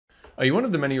Are you one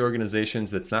of the many organizations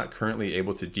that's not currently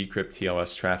able to decrypt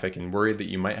TLS traffic and worried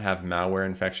that you might have malware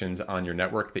infections on your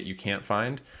network that you can't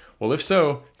find? Well, if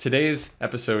so, today's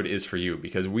episode is for you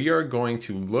because we are going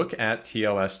to look at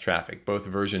TLS traffic, both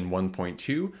version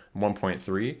 1.2 and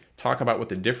 1.3, talk about what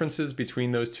the differences between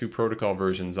those two protocol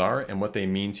versions are and what they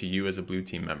mean to you as a blue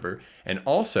team member, and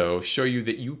also show you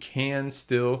that you can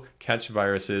still catch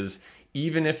viruses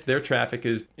even if their traffic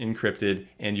is encrypted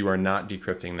and you are not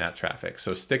decrypting that traffic.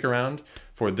 So stick around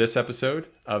for this episode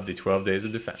of the 12 Days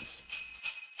of Defense.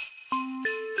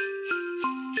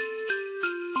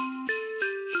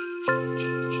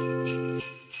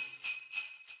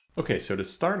 Okay, so to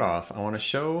start off, I want to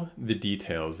show the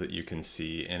details that you can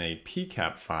see in a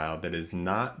PCAP file that is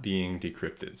not being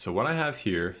decrypted. So what I have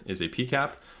here is a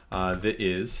PCAP that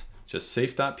is just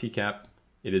safe.pcap.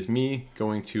 It is me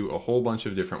going to a whole bunch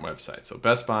of different websites. So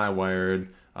Best Buy,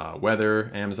 Wired, Weather,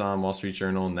 Amazon, Wall Street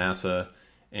Journal, NASA,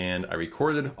 and I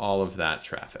recorded all of that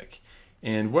traffic.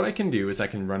 And what I can do is I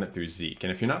can run it through Zeek.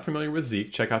 And if you're not familiar with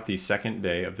Zeek, check out the second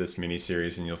day of this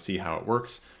mini-series and you'll see how it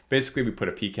works. Basically, we put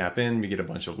a PCAP in, we get a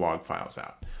bunch of log files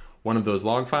out. One of those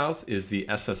log files is the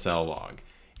SSL log.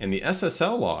 And the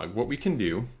SSL log, what we can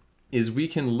do is we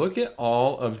can look at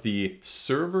all of the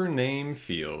server name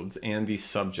fields and the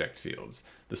subject fields.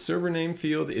 The server name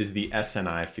field is the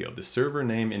SNI field, the server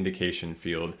name indication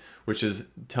field, which is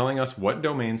telling us what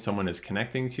domain someone is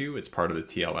connecting to. It's part of the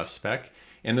TLS spec.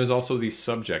 And there's also the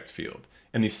subject field.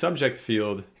 And the subject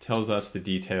field tells us the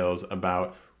details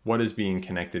about what is being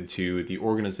connected to, the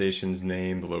organization's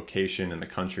name, the location, and the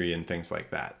country, and things like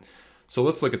that. So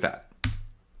let's look at that.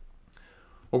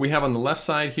 What we have on the left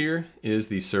side here is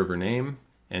the server name,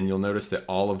 and you'll notice that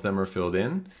all of them are filled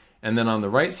in. And then on the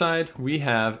right side, we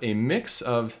have a mix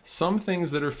of some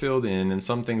things that are filled in and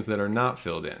some things that are not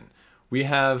filled in. We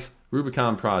have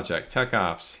Rubicon Project, Tech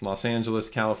Ops, Los Angeles,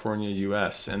 California,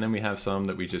 US, and then we have some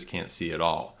that we just can't see at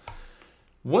all.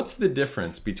 What's the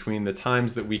difference between the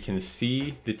times that we can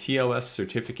see the TLS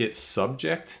certificate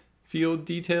subject field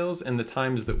details and the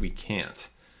times that we can't?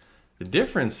 The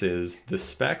difference is the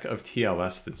spec of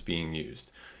TLS that's being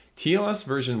used. TLS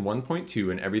version 1.2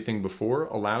 and everything before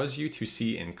allows you to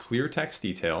see in clear text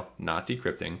detail, not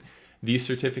decrypting, the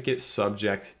certificate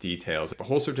subject details. The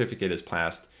whole certificate is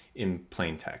passed in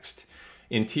plain text.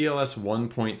 In TLS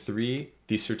 1.3,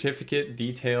 the certificate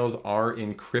details are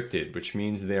encrypted, which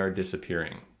means they are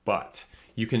disappearing. But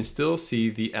you can still see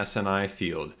the SNI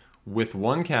field with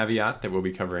one caveat that we'll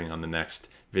be covering on the next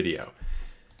video.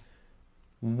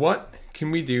 What can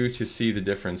we do to see the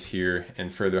difference here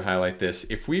and further highlight this?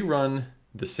 If we run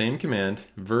the same command,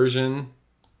 version,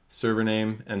 server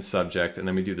name, and subject, and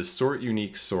then we do the sort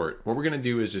unique sort, what we're going to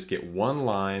do is just get one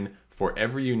line for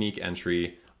every unique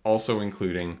entry, also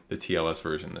including the TLS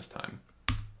version this time.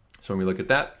 So when we look at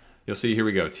that, you'll see here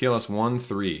we go,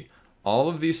 TLS1.3. All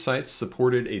of these sites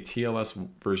supported a TLS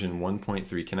version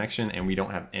 1.3 connection, and we don't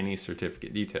have any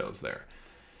certificate details there.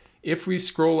 If we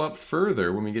scroll up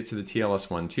further, when we get to the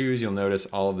TLS1.2s, you'll notice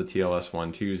all of the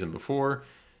TLS1.2s and before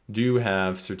do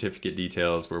have certificate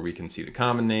details where we can see the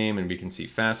common name and we can see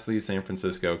Fastly, San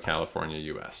Francisco, California,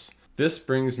 US. This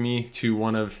brings me to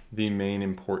one of the main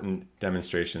important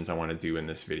demonstrations I want to do in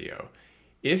this video.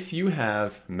 If you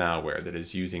have malware that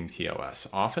is using TLS,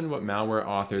 often what malware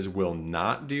authors will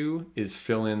not do is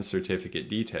fill in certificate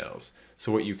details.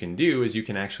 So what you can do is you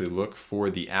can actually look for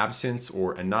the absence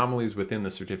or anomalies within the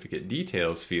certificate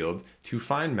details field to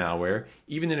find malware,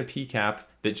 even in a PCAP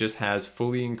that just has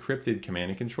fully encrypted command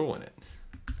and control in it.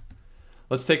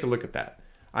 Let's take a look at that.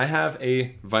 I have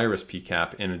a virus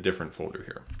PCAP in a different folder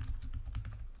here.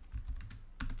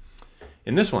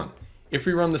 In this one, if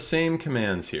we run the same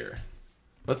commands here,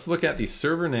 let's look at the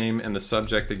server name and the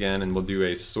subject again, and we'll do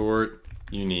a sort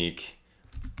unique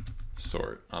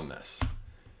sort on this.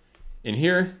 In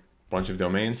here, bunch of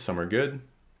domains, some are good,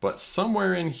 but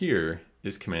somewhere in here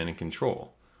is command and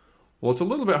control. Well, it's a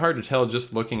little bit hard to tell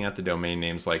just looking at the domain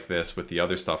names like this with the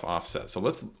other stuff offset. So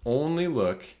let's only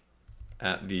look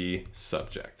at the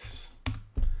subjects.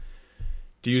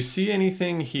 Do you see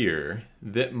anything here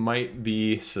that might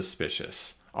be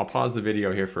suspicious? I'll pause the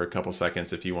video here for a couple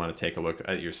seconds if you want to take a look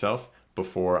at it yourself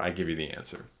before I give you the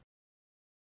answer.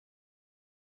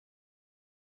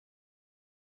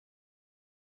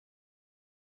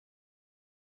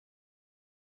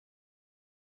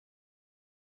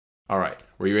 All right,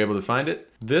 were you able to find it?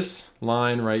 This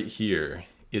line right here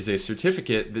is a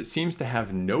certificate that seems to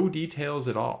have no details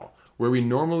at all. Where we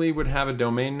normally would have a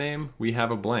domain name, we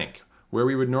have a blank. Where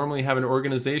we would normally have an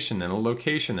organization and a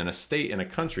location and a state and a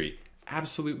country,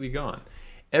 absolutely gone.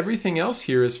 Everything else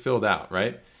here is filled out,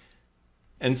 right?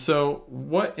 And so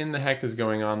what in the heck is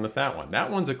going on with that one? That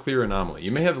one's a clear anomaly.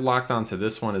 You may have locked onto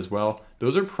this one as well.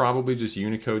 Those are probably just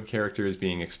Unicode characters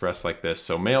being expressed like this.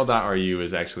 So mail.ru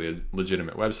is actually a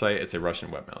legitimate website. It's a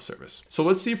Russian webmail service. So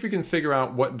let's see if we can figure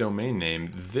out what domain name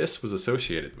this was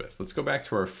associated with. Let's go back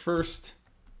to our first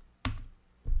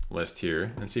list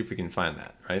here and see if we can find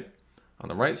that, right? On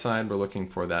the right side, we're looking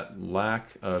for that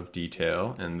lack of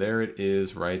detail, and there it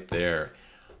is right there.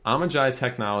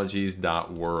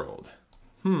 amajitechnologies.world.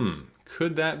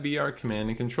 Could that be our command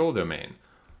and control domain?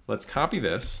 Let's copy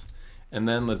this, and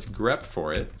then let's grep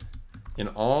for it in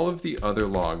all of the other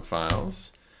log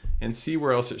files and see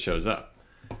where else it shows up.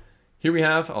 Here we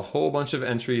have a whole bunch of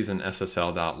entries in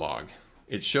ssl.log.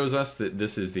 It shows us that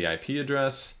this is the IP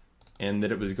address and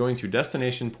that it was going to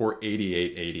destination port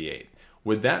 8888.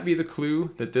 Would that be the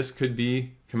clue that this could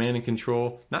be command and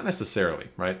control? Not necessarily,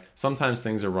 right? Sometimes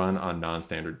things are run on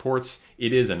non-standard ports.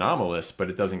 It is anomalous, but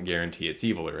it doesn't guarantee it's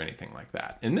evil or anything like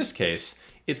that. In this case,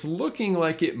 it's looking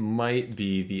like it might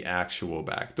be the actual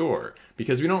backdoor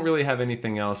because we don't really have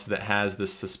anything else that has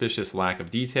this suspicious lack of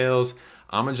details.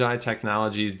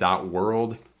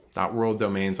 amajitechnologies.world. .world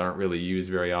domains aren't really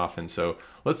used very often, so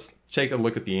let's take a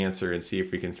look at the answer and see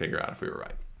if we can figure out if we were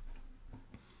right.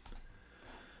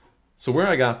 So where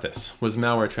I got this was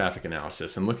malware traffic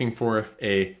analysis, and looking for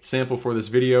a sample for this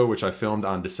video, which I filmed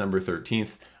on December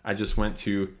 13th, I just went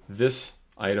to this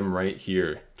item right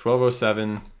here,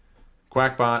 1207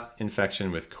 Quackbot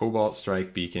infection with Cobalt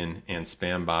Strike beacon and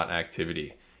spam bot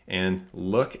activity. And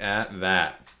look at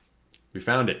that. We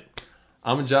found it.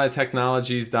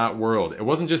 amajitechnologies.world. It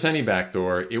wasn't just any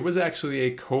backdoor, it was actually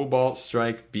a Cobalt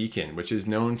Strike beacon, which is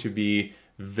known to be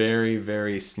very,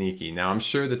 very sneaky. Now, I'm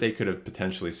sure that they could have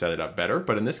potentially set it up better,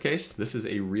 but in this case, this is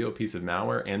a real piece of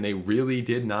malware, and they really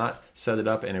did not set it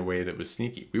up in a way that was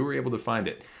sneaky. We were able to find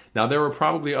it. Now, there were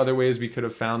probably other ways we could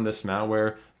have found this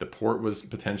malware. The port was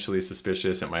potentially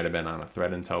suspicious. It might have been on a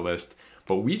threat intel list,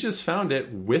 but we just found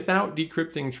it without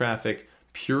decrypting traffic,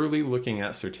 purely looking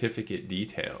at certificate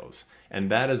details. And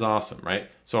that is awesome, right?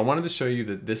 So I wanted to show you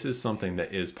that this is something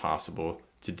that is possible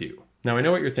to do. Now, I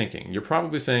know what you're thinking. You're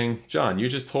probably saying, John, you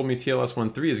just told me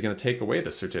TLS1.3 is going to take away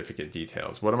the certificate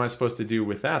details. What am I supposed to do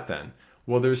with that then?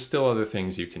 Well, there's still other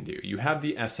things you can do. You have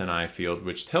the SNI field,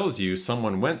 which tells you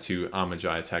someone went to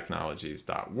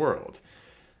amajitechnologies.world.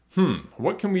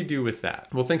 What can we do with that?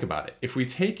 Well, think about it. If we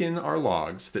take in our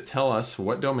logs that tell us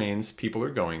what domains people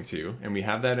are going to, and we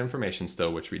have that information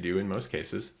still, which we do in most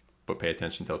cases, but pay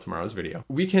attention till tomorrow's video,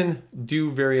 we can do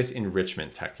various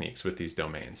enrichment techniques with these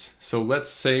domains. So let's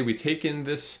say we take in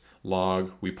this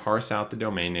log, we parse out the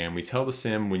domain name, we tell the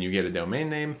SIM when you get a domain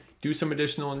name, do some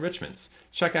additional enrichments.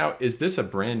 Check out, is this a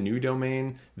brand new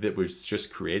domain that was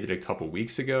just created a couple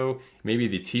weeks ago? Maybe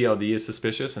the TLD is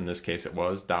suspicious. In this case, it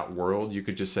was .world. You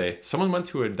could just say, someone went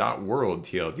to a .world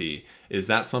TLD. Is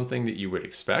that something that you would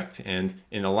expect? And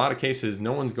in a lot of cases,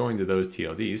 no one's going to those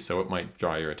TLDs, so it might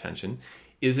draw your attention.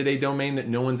 Is it a domain that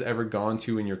no one's ever gone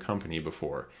to in your company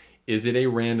before? Is it a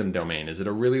random domain? Is it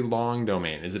a really long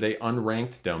domain? Is it an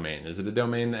unranked domain? Is it a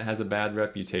domain that has a bad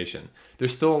reputation?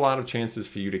 There's still a lot of chances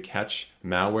for you to catch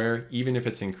malware, even if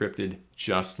it's encrypted,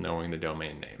 just knowing the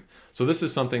domain name. So this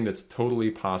is something that's totally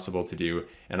possible to do,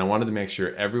 and I wanted to make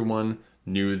sure everyone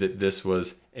knew that this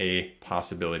was a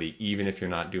possibility, even if you're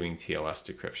not doing TLS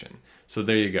decryption. So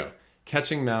there you go.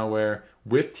 Catching malware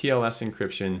with TLS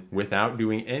encryption without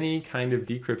doing any kind of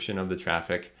decryption of the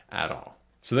traffic at all.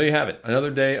 So there you have it, another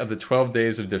day of the 12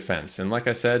 days of defense. And like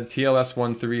I said,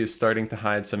 TLS1.3 is starting to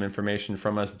hide some information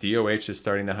from us. DOH is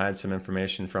starting to hide some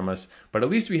information from us. But at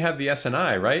least we have the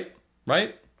SNI, right?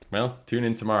 Right? Well, tune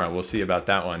in tomorrow. We'll see about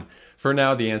that one. For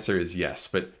now, the answer is yes,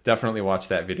 but definitely watch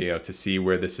that video to see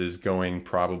where this is going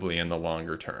probably in the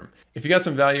longer term. If you got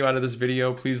some value out of this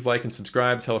video, please like and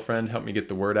subscribe, tell a friend, help me get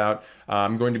the word out.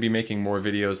 I'm going to be making more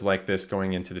videos like this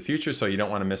going into the future, so you don't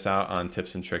want to miss out on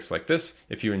tips and tricks like this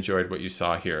if you enjoyed what you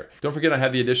saw here. Don't forget I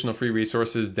have the additional free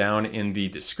resources down in the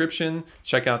description.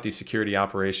 Check out the security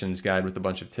operations guide with a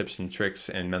bunch of tips and tricks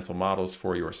and mental models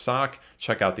for your SOC.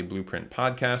 Check out the Blueprint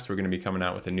podcast. We're going to be coming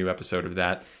out with a new episode of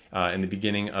that in the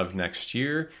beginning of next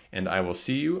year, and I will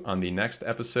see you on the next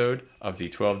episode of the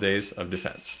 12 Days of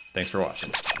Defense. Thanks for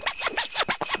watching.